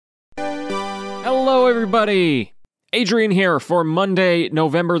Hello, everybody! Adrian here for Monday,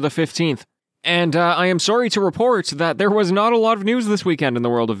 November the 15th. And I am sorry to report that there was not a lot of news this weekend in the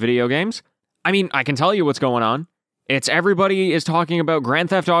world of video games. I mean, I can tell you what's going on. It's everybody is talking about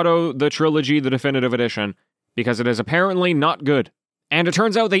Grand Theft Auto, the Trilogy, the Definitive Edition, because it is apparently not good. And it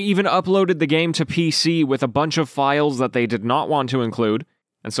turns out they even uploaded the game to PC with a bunch of files that they did not want to include,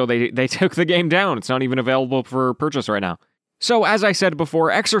 and so they took the game down. It's not even available for purchase right now. So, as I said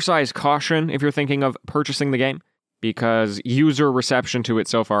before, exercise caution if you're thinking of purchasing the game, because user reception to it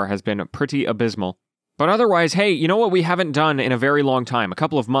so far has been pretty abysmal. But otherwise, hey, you know what we haven't done in a very long time, a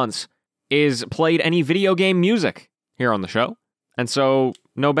couple of months, is played any video game music here on the show. And so,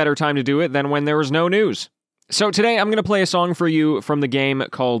 no better time to do it than when there was no news. So today I'm going to play a song for you from the game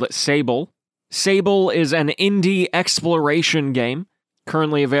called Sable. Sable is an indie exploration game,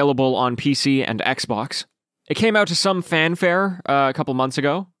 currently available on PC and Xbox. It came out to some fanfare a couple months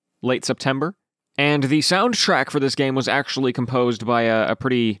ago, late September, and the soundtrack for this game was actually composed by a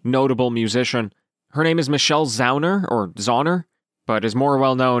pretty notable musician. Her name is Michelle Zauner, but is more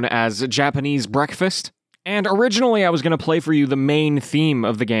well known as Japanese Breakfast. And originally I was going to play for you the main theme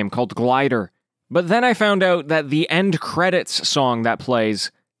of the game called Glider, but then I found out that the end credits song that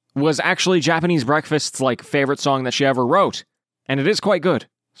plays was actually Japanese Breakfast's favorite song that she ever wrote, and it is quite good.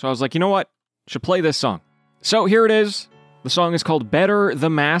 So I was like, you know what? Should play this song. So here it is. The song is called Better the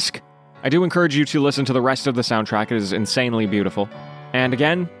Mask. I do encourage you to listen to the rest of the soundtrack. It is insanely beautiful. And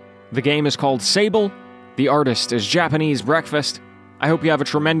again, the game is called Sable. The artist is Japanese Breakfast. I hope you have a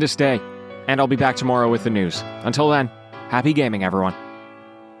tremendous day, and I'll be back tomorrow with the news. Until then, happy gaming, everyone.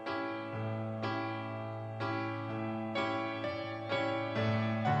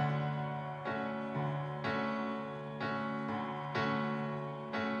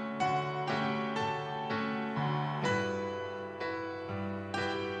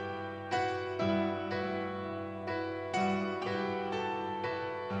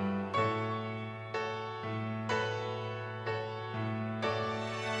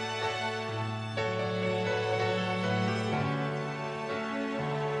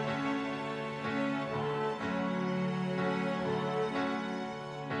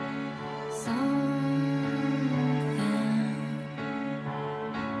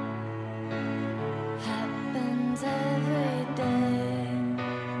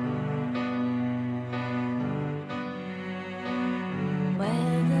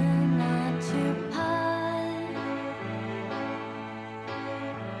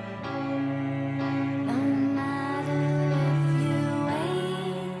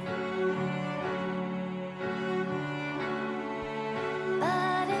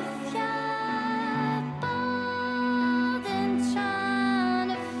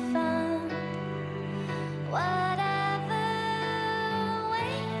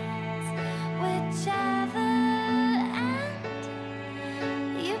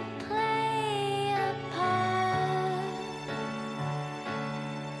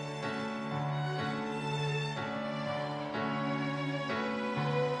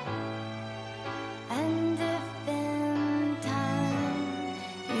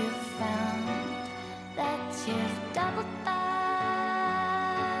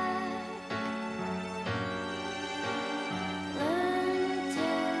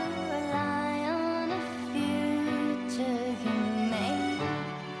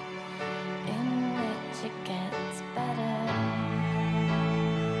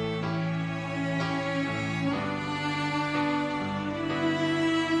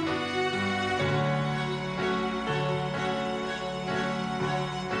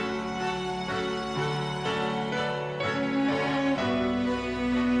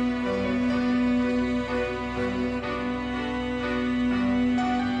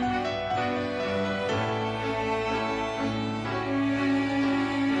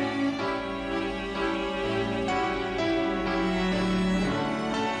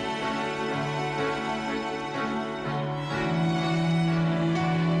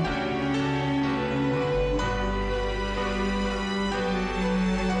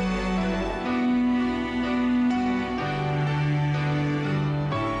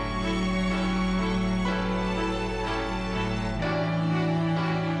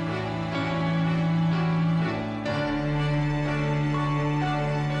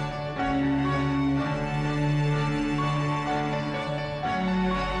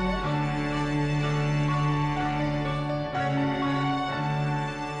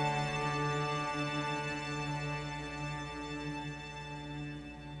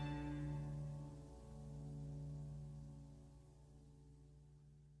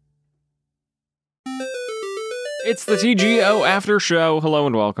 It's the TGO After Show. Hello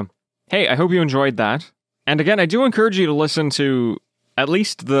and welcome. hey, I hope you enjoyed that. And again, I do encourage you to listen to at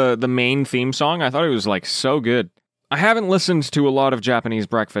least the main theme song. I thought it was like so good. I haven't listened to a lot of Japanese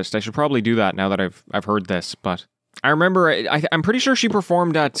Breakfast. I should probably do that now that I've heard this, but I remember I'm pretty sure she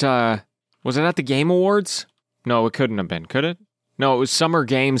performed at was it at the Game Awards? No, it couldn't have been, could it? No, it was Summer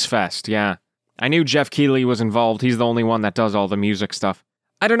Games Fest. Yeah. I knew Jeff Keighley was involved. He's the only one that does all the music stuff.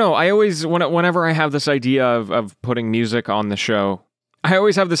 I don't know. I always whenever I have this idea of putting music on the show, I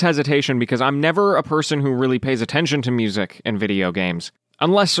always have this hesitation because I'm never a person who really pays attention to music in video games.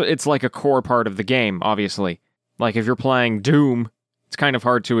 Unless it's like a core part of the game, obviously. Like if you're playing Doom, it's kind of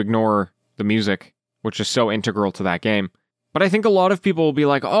hard to ignore the music, which is so integral to that game. But I think a lot of people will be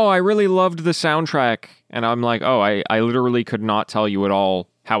like, oh, I really loved the soundtrack. And I'm like, oh, I literally could not tell you at all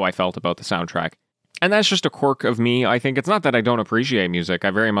how I felt about the soundtrack. And that's just a quirk of me. I think it's not that I don't appreciate music.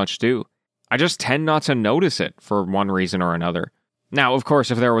 I very much do. I just tend not to notice it for one reason or another. Now, of course,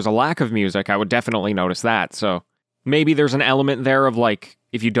 if there was a lack of music, I would definitely notice that. So maybe there's an element there of like,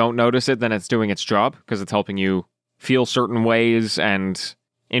 if you don't notice it, then it's doing its job because it's helping you feel certain ways and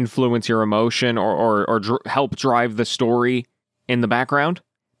influence your emotion or help drive the story in the background.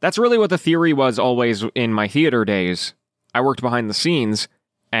 That's really what the theory was always in my theater days. I worked behind the scenes,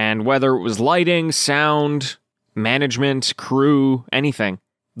 and whether it was lighting, sound, management, crew, anything,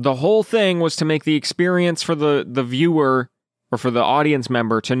 the whole thing was to make the experience for the viewer or for the audience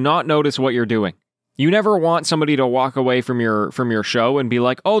member to not notice what you're doing. You never want somebody to walk away from your show and be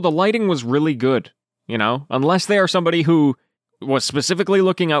like, oh, the lighting was really good, you know? Unless they are somebody who was specifically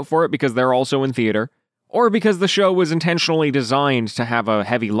looking out for it because they're also in theater, or because the show was intentionally designed to have a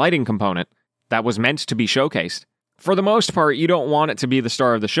heavy lighting component that was meant to be showcased. For the most part, you don't want it to be the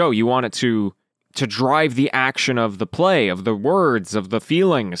star of the show. You want it to drive the action of the play, of the words, of the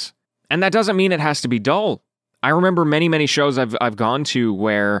feelings. And that doesn't mean it has to be dull. I remember many, many shows I've gone to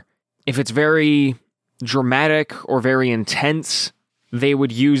where if it's very dramatic or very intense, they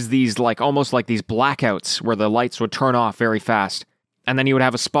would use these almost like these blackouts where the lights would turn off very fast. And then you would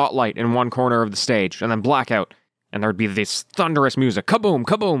have a spotlight in one corner of the stage and then blackout. And there'd be this thunderous music. Kaboom,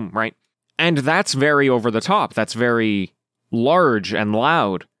 kaboom, right? And that's very over the top. That's very large and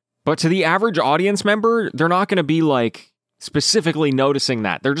loud. But to the average audience member, they're not going to be like specifically noticing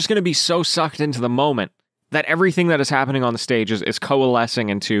that. They're just going to be so sucked into the moment that everything that is happening on the stage is coalescing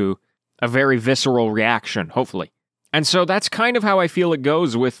into a very visceral reaction, hopefully. And so that's kind of how I feel it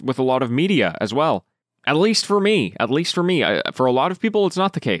goes with a lot of media as well. At least for me. For a lot of people, it's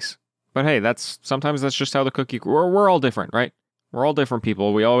not the case. But hey, sometimes that's just how the cookie... We're all different, right? We're all different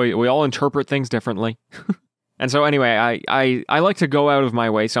people. We all interpret things differently. And so anyway, I like to go out of my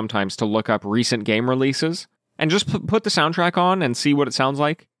way sometimes to look up recent game releases and just put the soundtrack on and see what it sounds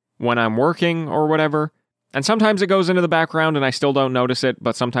like when I'm working or whatever. And sometimes it goes into the background and I still don't notice it,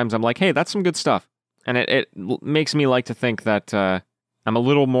 but sometimes I'm like, hey, that's some good stuff. And it makes me like to think that I'm a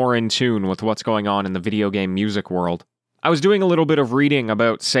little more in tune with what's going on in the video game music world. I was doing a little bit of reading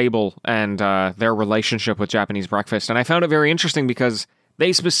about Sable and their relationship with Japanese Breakfast, and I found it very interesting because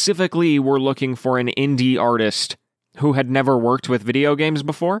they specifically were looking for an indie artist who had never worked with video games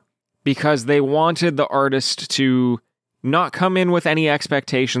before, because they wanted the artist to not come in with any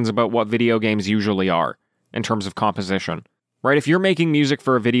expectations about what video games usually are in terms of composition. Right? If you're making music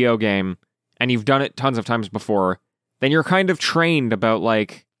for a video game and you've done it tons of times before, then you're kind of trained about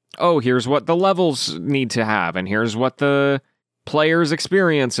like, oh, here's what the levels need to have, and here's what the player's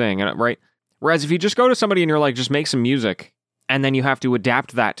experiencing, right? Whereas if you just go to somebody and you're like, just make some music, and then you have to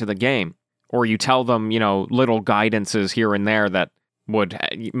adapt that to the game, or you tell them, little guidances here and there that would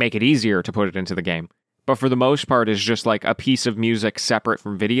make it easier to put it into the game. But for the most part, is just like a piece of music separate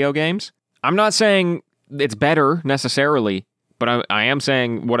from video games. I'm not saying it's better necessarily, but I am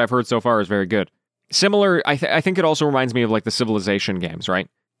saying what I've heard so far is very good. Similar, I think it also reminds me of like the Civilization games, right?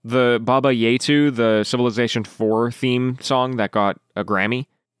 The Baba Yetu, the Civilization 4 theme song that got a Grammy.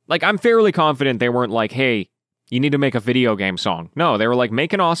 Like, I'm fairly confident they weren't like, hey, you need to make a video game song. No, they were like,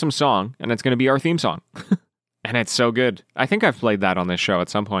 make an awesome song, and it's going to be our theme song. And it's so good. I think I've played that on this show at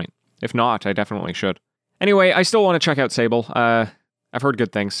some point. If not, I definitely should. Anyway, I still want to check out Sable. I've heard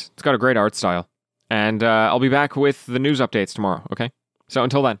good things. It's got a great art style. And I'll be back with the news updates tomorrow, okay? So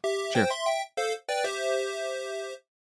until then, cheers.